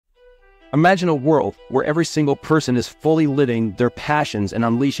Imagine a world where every single person is fully living their passions and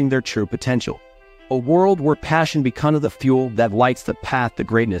unleashing their true potential. A world where passion becomes the fuel that lights the path to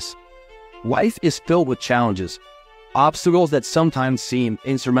greatness. Life is filled with challenges, obstacles that sometimes seem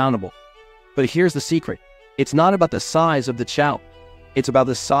insurmountable. But here's the secret. It's not about the size of the challenge. It's about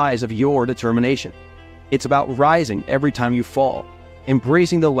the size of your determination. It's about rising every time you fall,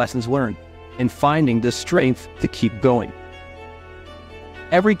 embracing the lessons learned, and finding the strength to keep going.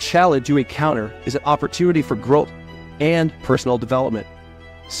 Every challenge you encounter is an opportunity for growth and personal development.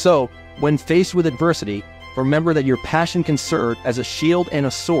 So, when faced with adversity, remember that your passion can serve as a shield and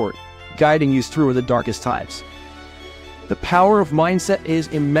a sword, guiding you through the darkest times. The power of mindset is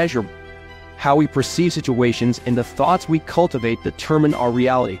immeasurable. How we perceive situations and the thoughts we cultivate determine our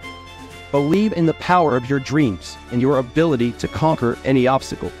reality. Believe in the power of your dreams and your ability to conquer any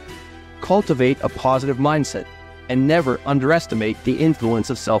obstacle. Cultivate a positive mindset and never underestimate the influence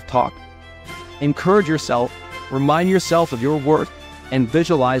of self-talk. Encourage yourself, remind yourself of your worth, and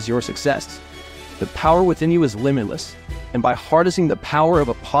visualize your success. The power within you is limitless, and by harnessing the power of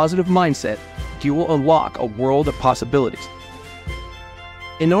a positive mindset, you will unlock a world of possibilities.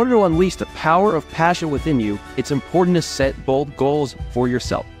 In order to unleash the power of passion within you, it's important to set bold goals for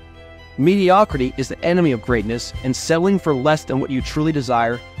yourself. Mediocrity is the enemy of greatness, and settling for less than what you truly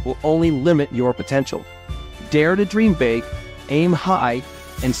desire will only limit your potential. Dare to dream big, aim high,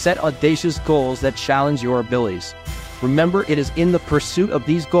 and set audacious goals that challenge your abilities. Remember, it is in the pursuit of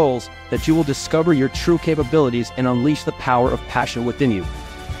these goals that you will discover your true capabilities and unleash the power of passion within you.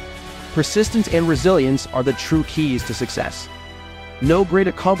 Persistence and resilience are the true keys to success. No great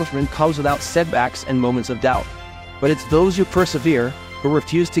accomplishment comes without setbacks and moments of doubt, but it's those who persevere, who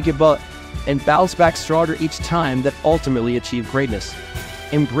refuse to give up, and bounce back stronger each time that ultimately achieve greatness.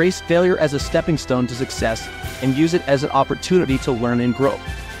 Embrace failure as a stepping stone to success and use it as an opportunity to learn and grow.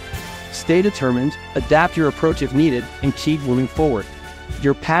 Stay determined, adapt your approach if needed, and keep moving forward.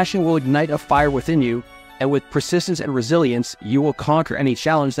 Your passion will ignite a fire within you, and with persistence and resilience, you will conquer any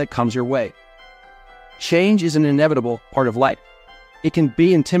challenge that comes your way. Change is an inevitable part of life. It can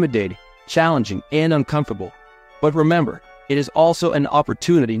be intimidating, challenging, and uncomfortable. But remember, it is also an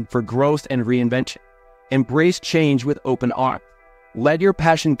opportunity for growth and reinvention. Embrace change with open arms. Let your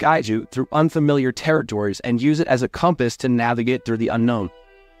passion guide you through unfamiliar territories and use it as a compass to navigate through the unknown.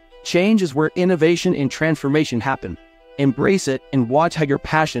 Change is where innovation and transformation happen. Embrace it and watch how your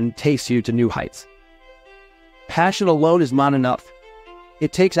passion takes you to new heights. Passion alone is not enough.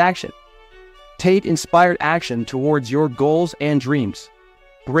 It takes action. Take inspired action towards your goals and dreams.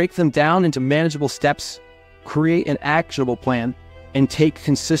 Break them down into manageable steps, create an actionable plan, and take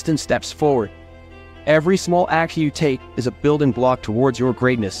consistent steps forward. Every small action you take is a building block towards your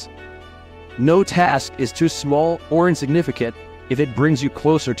greatness. No task is too small or insignificant if it brings you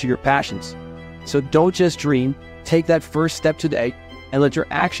closer to your passions. So don't just dream, take that first step today and let your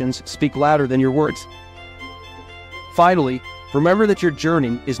actions speak louder than your words. Finally, remember that your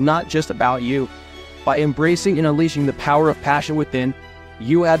journey is not just about you. By embracing and unleashing the power of passion within,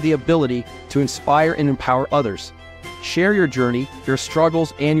 you have the ability to inspire and empower others. Share your journey, your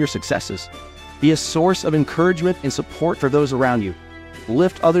struggles, and your successes. Be a source of encouragement and support for those around you.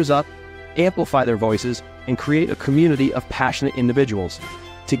 Lift others up, amplify their voices, and create a community of passionate individuals.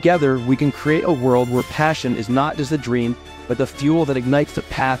 Together, we can create a world where passion is not just a dream, but the fuel that ignites the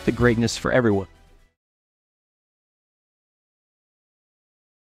path to greatness for everyone.